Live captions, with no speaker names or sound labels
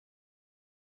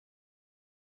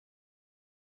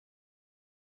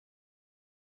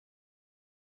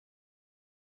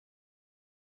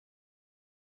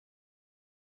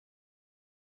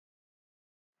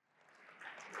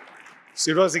So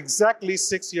it was exactly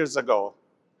 6 years ago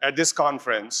at this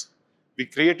conference, we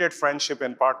created friendship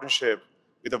and partnership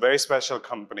with a very special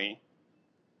company.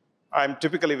 I'm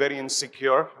typically very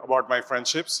insecure about my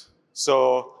friendships.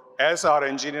 So as our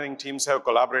engineering teams have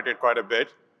collaborated quite a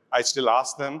bit, I still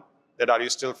ask them that, are you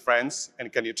still friends?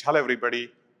 And can you tell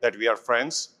everybody that we are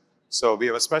friends? So we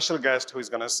have a special guest who is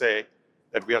going to say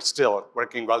that we are still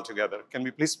working well together. Can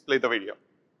we please play the video?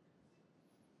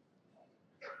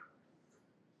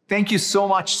 Thank you so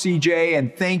much, CJ,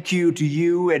 and thank you to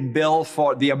you and Bill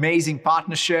for the amazing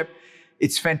partnership.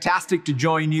 It's fantastic to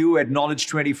join you at Knowledge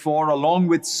 24, along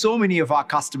with so many of our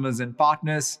customers and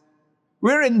partners.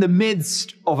 We're in the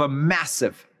midst of a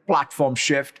massive platform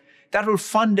shift that will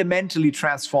fundamentally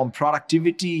transform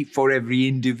productivity for every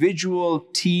individual,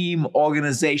 team,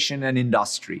 organization, and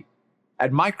industry.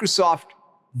 At Microsoft,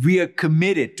 we are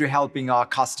committed to helping our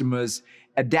customers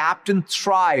adapt and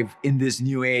thrive in this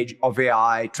new age of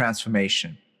AI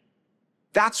transformation.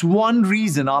 That's one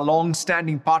reason our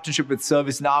long-standing partnership with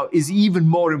ServiceNow is even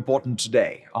more important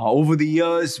today. Over the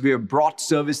years, we have brought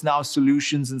ServiceNow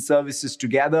solutions and services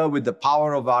together with the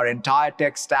power of our entire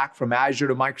tech stack from Azure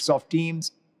to Microsoft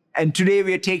Teams. And today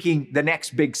we are taking the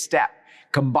next big step,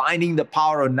 combining the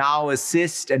power of Now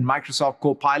Assist and Microsoft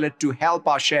Copilot to help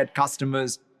our shared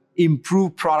customers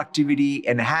improve productivity,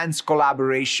 enhance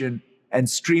collaboration, and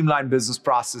streamline business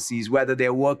processes, whether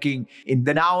they're working in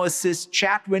the Now Assist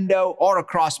chat window or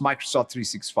across Microsoft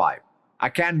 365. I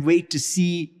can't wait to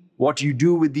see what you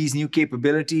do with these new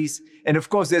capabilities. And of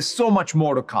course, there's so much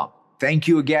more to come. Thank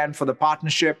you again for the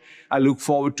partnership. I look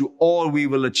forward to all we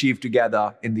will achieve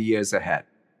together in the years ahead.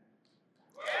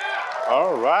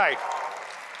 All right.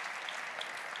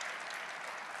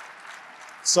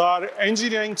 So our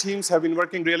engineering teams have been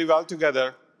working really well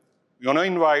together. We want to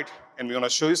invite and we want to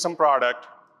show you some product.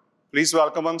 Please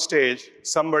welcome on stage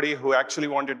somebody who actually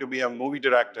wanted to be a movie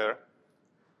director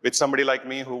with somebody like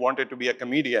me who wanted to be a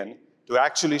comedian to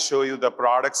actually show you the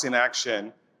products in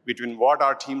action between what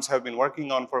our teams have been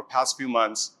working on for the past few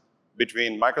months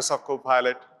between Microsoft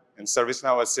Copilot and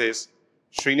ServiceNow Assist.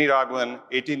 Srini Raghavan,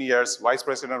 18 years, Vice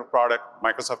President of Product,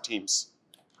 Microsoft Teams.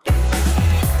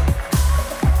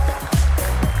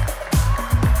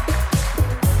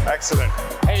 Excellent.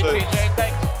 Hey, CJ,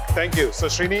 thanks. Thank you. So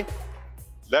Srini,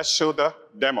 let's show the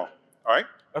demo, all right?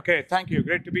 Okay, thank you.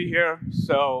 Great to be here.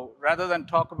 So rather than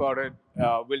talk about it,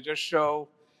 we'll just show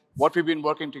what we've been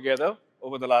working together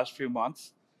over the last few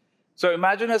months. So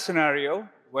imagine a scenario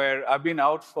where I've been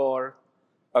out for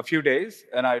a few days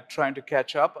and I'm trying to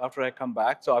catch up after I come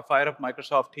back. So I fire up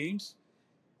Microsoft Teams.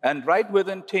 And right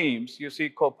within Teams, you see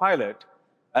Copilot.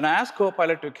 And I ask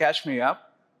Copilot to catch me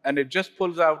up. And it just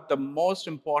pulls out the most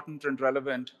important and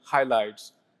relevant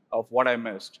highlights of what I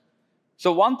missed.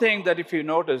 So one thing that if you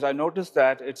notice, I noticed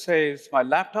that it says my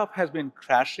laptop has been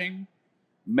crashing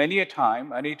many a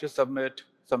time. I need to submit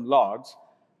some logs.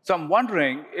 So I'm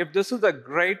wondering if this is a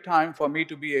great time for me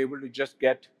to be able to just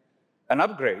get an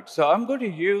upgrade. So I'm going to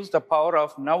use the power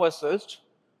of Now Assist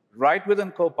right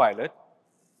within Copilot.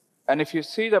 And if you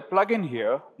see the plugin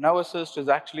here, Now Assist is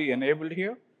actually enabled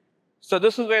here. So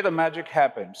this is where the magic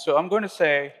happens. So I'm going to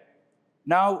say,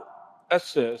 Now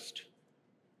Assist,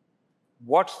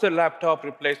 what's the laptop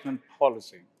replacement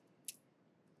policy?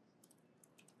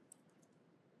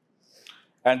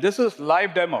 And this is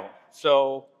live demo.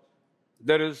 So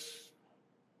there is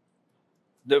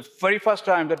the very first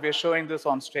time that we're showing this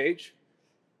on stage.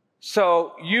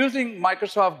 So using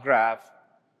Microsoft Graph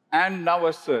and Now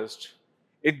Assist,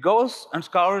 it goes and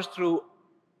scours through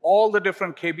all the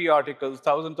different KB articles,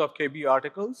 thousands of KB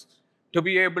articles, to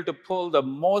be able to pull the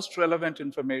most relevant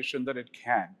information that it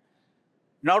can.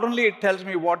 Not only it tells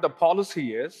me what the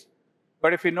policy is,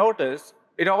 but if you notice,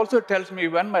 it also tells me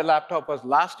when my laptop was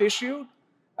last issued,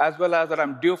 as well as that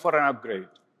I'm due for an upgrade,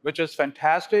 which is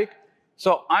fantastic.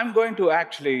 So I'm going to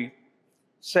actually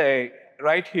say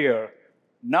right here,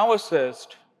 Now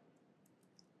Assist,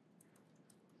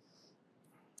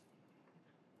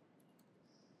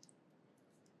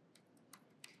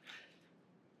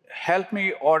 help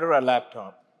me order a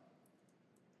laptop,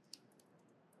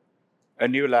 a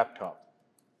new laptop.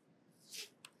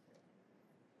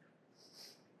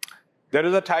 There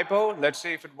is a typo. Let's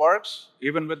see if it works.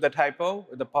 Even with the typo,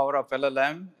 with the power of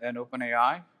LLM and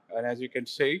OpenAI, and as you can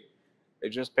see, it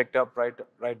just picked up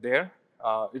right there.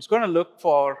 It's going to look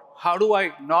for how do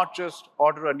I not just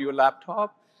order a new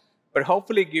laptop, but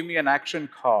hopefully give me an action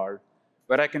card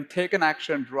where I can take an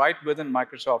action right within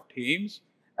Microsoft Teams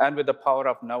and with the power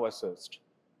of Now Assist.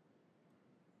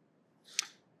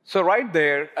 So right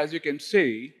there, as you can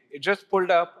see, it just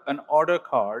pulled up an order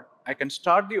card. I can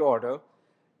start the order.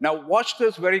 Now watch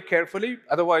this very carefully,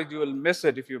 otherwise you will miss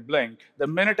it if you blink. The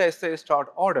minute I say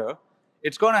start order,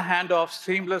 it's going to hand off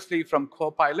seamlessly from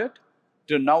Copilot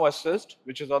to Now Assist,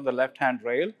 which is on the left-hand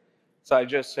rail. So I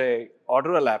just say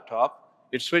order a laptop.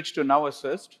 It switched to Now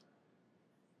Assist.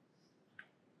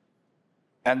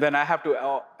 And then I have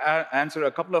to answer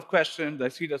a couple of questions. I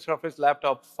see the Surface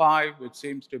Laptop 5, which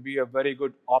seems to be a very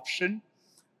good option.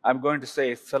 I'm going to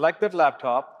say select that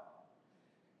laptop.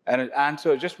 And it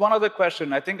answers just one other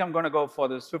question. I think I'm going to go for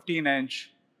this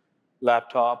 15-inch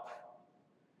laptop.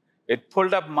 It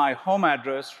pulled up my home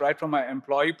address right from my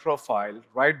employee profile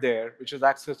right there, which is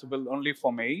accessible only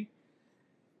for me.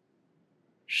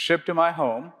 Ship to my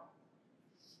home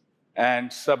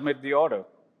and submit the order.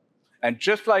 And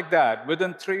just like that,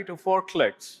 within 3 to 4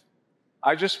 clicks,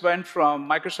 I just went from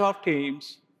Microsoft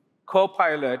Teams,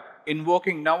 Copilot,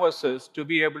 invoking Now Assist to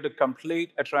be able to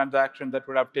complete a transaction that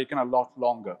would have taken a lot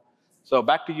longer. So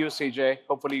back to you, CJ.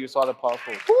 Hopefully you saw the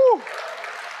powerful. Woo!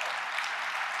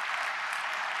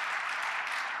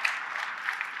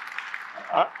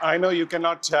 I know you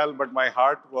cannot tell, but my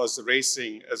heart was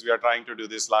racing as we are trying to do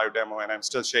this live demo, and I'm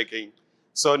still shaking.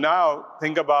 So now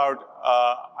think about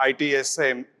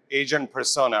ITSM agent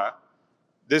persona.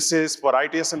 This is, for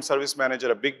ITSM Service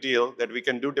Manager, a big deal that we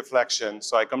can do deflection.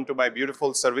 So I come to my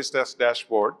beautiful service desk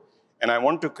dashboard, and I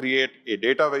want to create a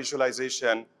data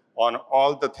visualization on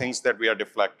all the things that we are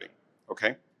deflecting,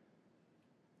 okay?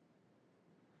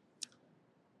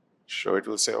 So it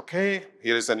will say, okay,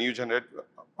 here is a new generate.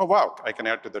 Oh, wow, I can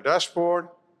add to the dashboard.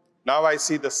 Now I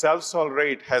see the self-solve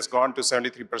rate has gone to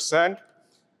 73%,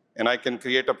 and I can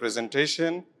create a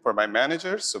presentation for my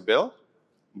manager. So Bill,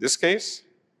 in this case,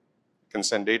 can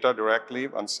send data directly,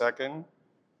 1 second,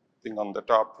 thing on the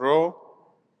top row,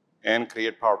 and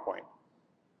create PowerPoint.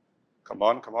 Come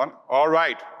on, come on. All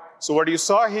right, so what you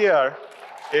saw here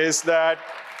is that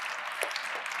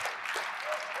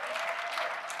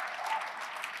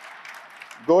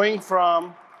going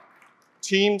from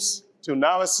Teams to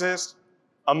Now Assist,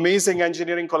 amazing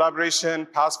engineering collaboration,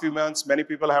 past few months, many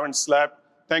people haven't slept.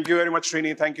 Thank you very much,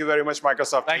 Srini. Thank you very much,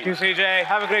 Microsoft. Thank you, CJ.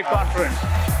 Have a great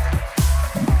conference.